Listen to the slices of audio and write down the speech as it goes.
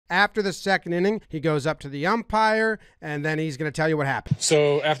After the second inning, he goes up to the umpire, and then he's going to tell you what happened.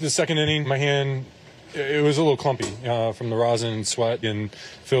 So after the second inning, my hand, it was a little clumpy from the rosin and sweat, and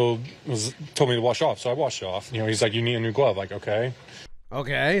Phil told me to wash off, so I washed it off. He's like, you need a new glove. Like, okay.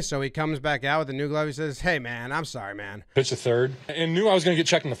 Okay, so he comes back out with a new glove. He says, hey, man, I'm sorry, man. Pitched the third and knew I was going to get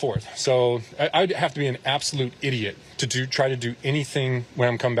checked in the fourth. So I'd have to be an absolute idiot to try to do anything when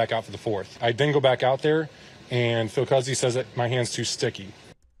I'm coming back out for the fourth. I then go back out there, and Phil Cuzzy says that my hand's too sticky.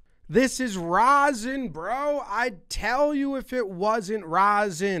 This is rosin, bro. I'd tell you if it wasn't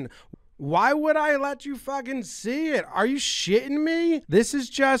rosin. Why would I let you fucking see it? Are you shitting me? This is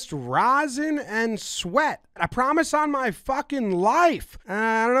just rosin and sweat. I promise on my fucking life.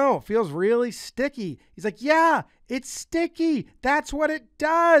 I don't know. It feels really sticky. He's like, yeah, it's sticky. That's what it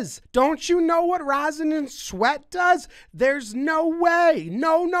does. Don't you know what rosin and sweat does? There's no way.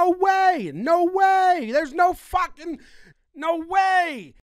 No way. No way. There's no fucking... No way.